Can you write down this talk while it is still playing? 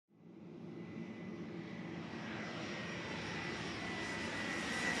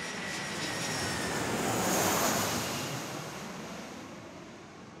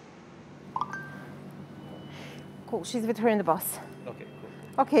cool. She's with her in the bus. Okay,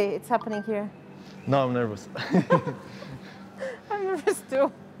 cool. Okay, it's happening here. No, I'm nervous. I'm nervous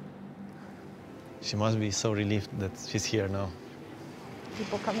too. She must be so relieved that she's here now.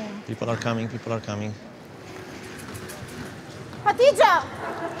 People coming. People are coming, people are coming. Khadija!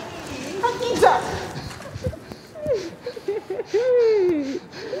 Khadija!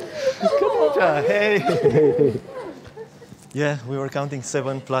 Khadija, hey! Yeah, we were counting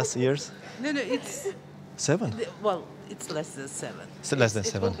 7+ years. No, it's... 7? Well, it's less than 7. It's less than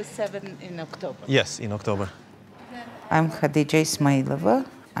 7. It will be 7 in October. Yes, in October. I'm Khadija Ismayilova.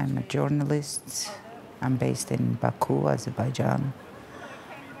 I'm a journalist. I'm based in Baku, Azerbaijan.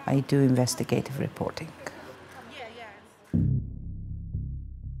 I do investigative reporting.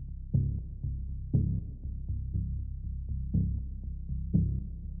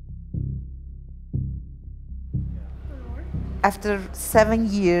 After 7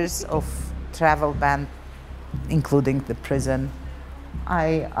 years of travel ban, including the prison,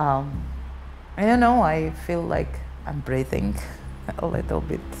 I don't know, I feel like I'm breathing a little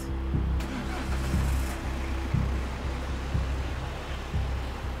bit.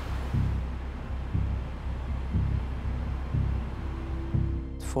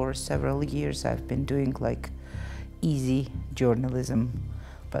 For several years I've been doing like easy journalism,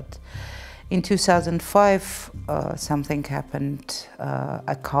 but in 2005 something happened.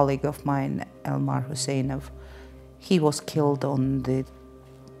 A colleague of mine, Elmar Husseinov, he was killed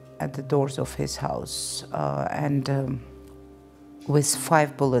at the doors of his house and with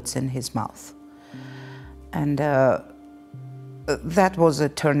 5 bullets in his mouth. And that was a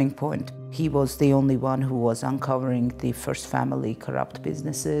turning point. He was the only one who was uncovering the first family corrupt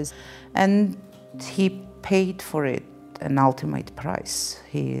businesses, and he paid for it an ultimate price.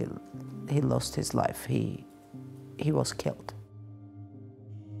 He lost his life. He was killed.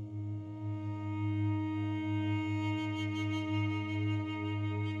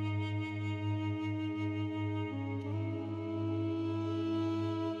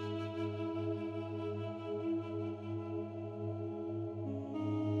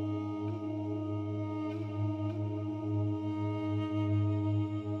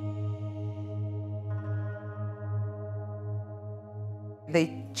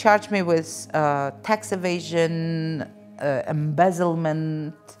 They charged me with tax evasion,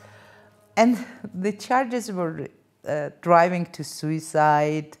 embezzlement, and the charges were driving to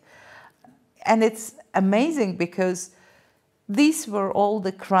suicide. And it's amazing because these were all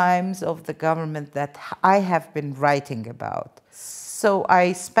the crimes of the government that I have been writing about. So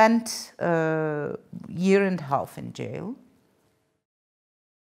I spent a year and a half in jail.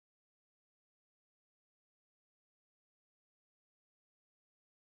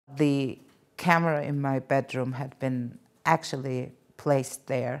 The camera in my bedroom had been actually placed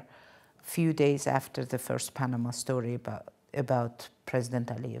there a few days after the first Panama story about President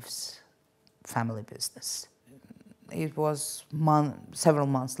Aliyev's family business. It was several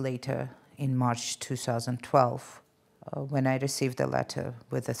months later, in March 2012, when I received a letter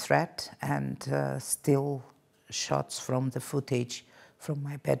with a threat and still shots from the footage from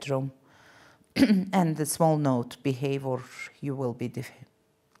my bedroom and the small note, behave or you will be defamed.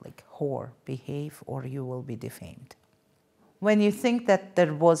 Like whore, behave or you will be defamed. When you think that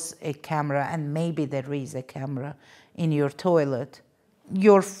there was a camera, and maybe there is a camera in your toilet,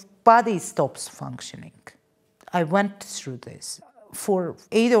 your body stops functioning. I went through this. For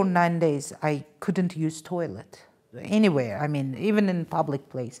 8 or 9 days, I couldn't use toilet anywhere. I mean, even in public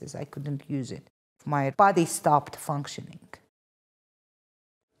places, I couldn't use it. My body stopped functioning.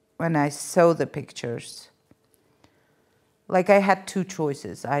 When I saw the pictures, like I had 2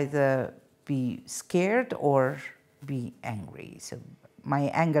 choices, either be scared or be angry. So my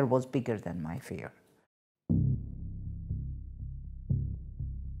anger was bigger than my fear.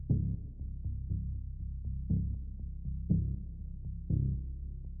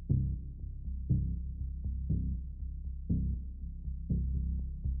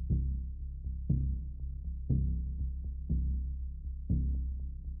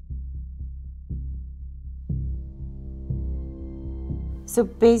 So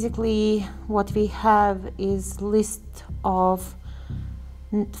basically what we have is list of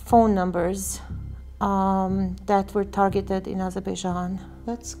phone numbers that were targeted in Azerbaijan.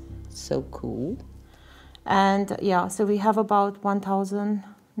 That's so cool. And yeah, so we have about 1,000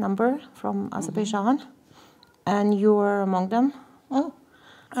 number from Azerbaijan, and you are among them. Oh.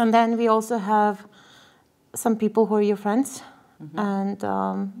 And then we also have some people who are your friends and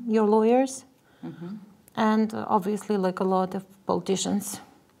your lawyers. And obviously like a lot of politicians.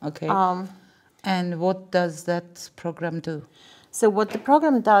 Okay. And what does that program do? So what the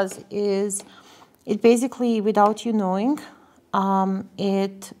program does is It basically, without you knowing,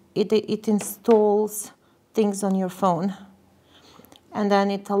 it installs things on your phone, and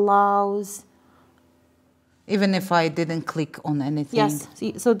then it allows. Even if I didn't click on anything? Yes.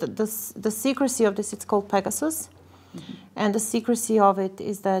 So the secrecy of this, it's called Pegasus. Mm-hmm. And the secrecy of it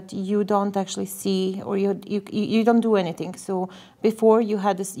is that you don't actually see, or you don't do anything. So before you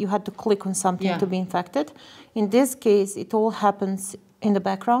had to click on something to be infected. In this case, it all happens in the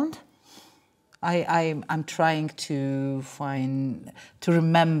background. I'm trying to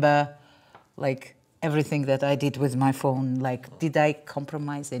remember, like, everything that I did with my phone. Like, did I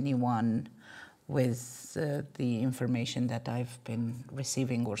compromise anyone with the information that I've been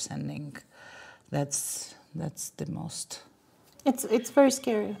receiving or sending? That's the most. It's very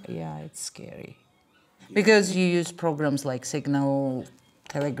scary. Yeah, it's scary. Because you use programs like Signal,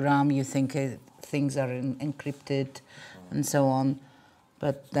 Telegram, you think things are encrypted and so on,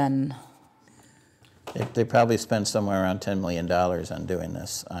 but then... They probably spend somewhere around $10 million on doing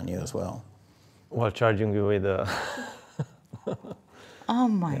this on you as well. While charging you with a... Oh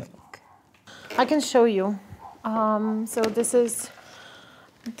my God. I can show you. So this is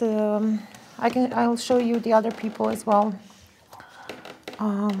the... I'll show you the other people as well.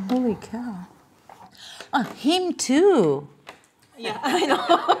 Holy cow. Oh, him too. Yeah, I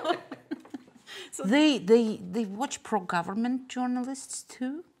know. So they watch pro-government journalists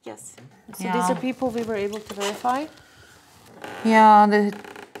too? Yes. So these are people we were able to verify. Yeah, the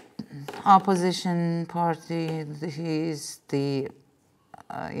opposition party, he's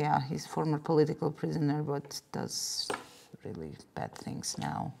former political prisoner, but does really bad things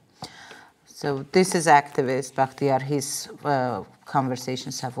now. So this is activist Bakhtiar. His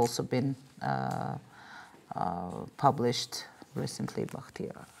conversations have also been published recently,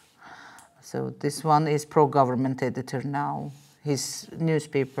 Bakhtiar. So this one is pro-government editor now. His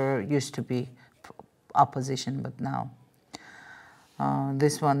newspaper used to be opposition, but now.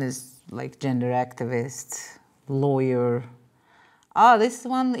 This one is like gender activist, lawyer. This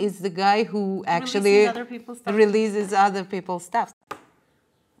one is the guy who actually releases other people's stuff.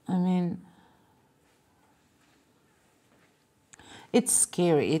 I mean, it's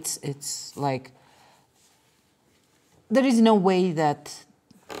scary. It's like there is no way that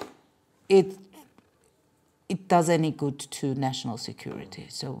it does any good to national security.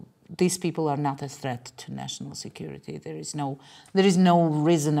 So these people are not a threat to national security. There is no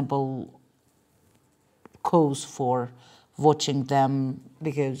reasonable cause for watching them,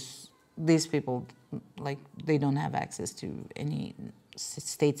 because these people, like, they don't have access to any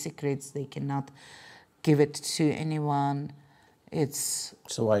state secrets. They cannot give it to anyone. It's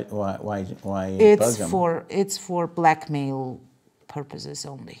so why it's bug them? It's for blackmail purposes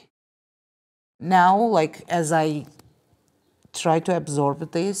only. Now, like, as I try to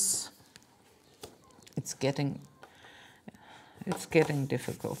absorb this, it's getting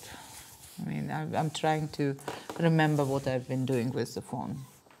difficult. I mean, I'm trying to remember what I've been doing with the phone.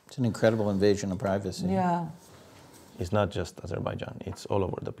 It's an incredible invasion of privacy. Yeah. It's not just Azerbaijan, it's all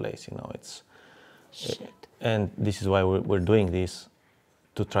over the place, it's... Shit. And this is why we're doing this,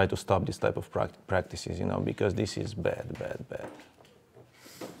 to try to stop this type of practices, because this is bad.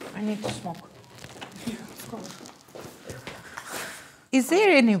 I need to smoke. Yeah, of course. Is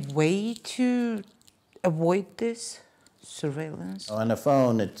there any way to avoid this surveillance? On a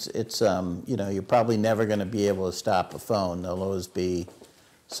phone, it's you're probably never going to be able to stop a phone. There'll always be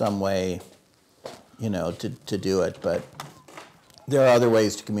some way, to do it. But there are other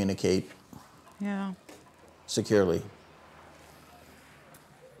ways to communicate. Yeah. Securely.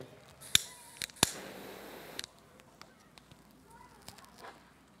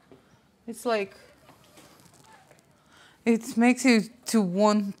 It's like, it makes you to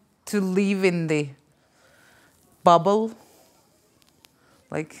want to live in the bubble,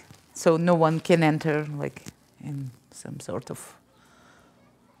 like, so no one can enter, like, in some sort of,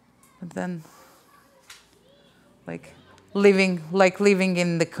 but then, like living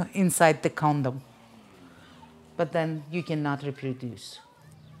in inside the condom, but then you cannot reproduce.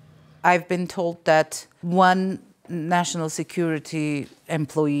 I've been told that one national security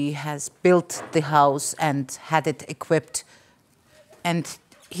employee has built the house and had it equipped, and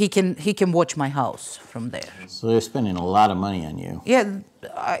he can watch my house from there. So they're spending a lot of money on you. Yeah,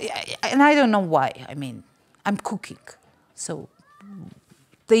 and I don't know why. I mean, I'm cooking, so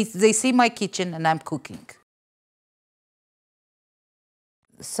they see my kitchen and I'm cooking.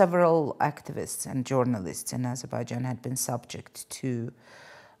 Several activists and journalists in Azerbaijan had been subject to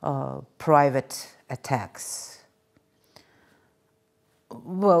private attacks.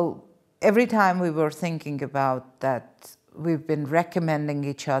 Well, every time we were thinking about that we've been recommending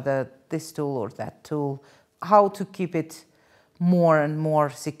each other this tool or that tool, how to keep it more and more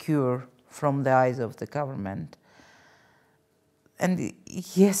secure from the eyes of the government. And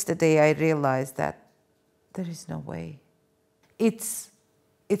yesterday I realized that there is no way. It's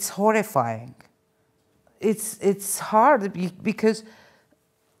horrifying. It's hard because,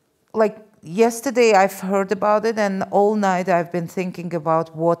 like, yesterday I've heard about it, and all night I've been thinking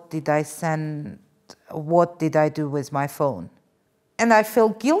about what did I send, what did I do with my phone. And I feel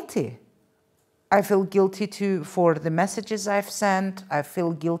guilty. I feel guilty for the messages I've sent. I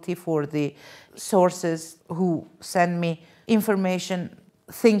feel guilty for the sources who send me information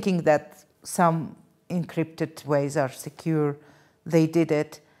thinking that some encrypted ways are secure. They did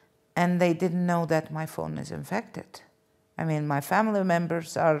it, and they didn't know that my phone is infected. I mean, my family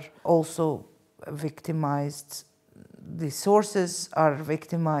members are also victimized. The sources are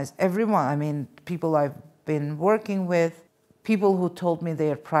victimized. Everyone, I mean, people I've been working with, people who told me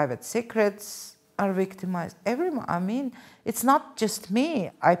their private secrets are victimized. Everyone, I mean, it's not just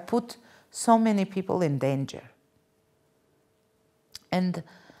me. I put so many people in danger. And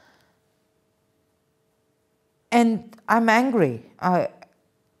I'm angry.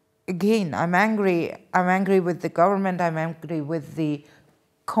 Again, I'm angry. I'm angry with the government. I'm angry with the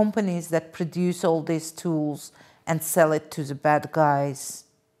companies that produce all these tools and sell it to the bad guys,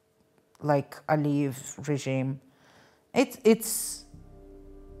 like Aliyev regime. It's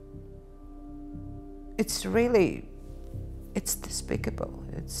really, it's despicable.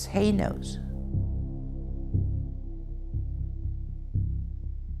 It's heinous.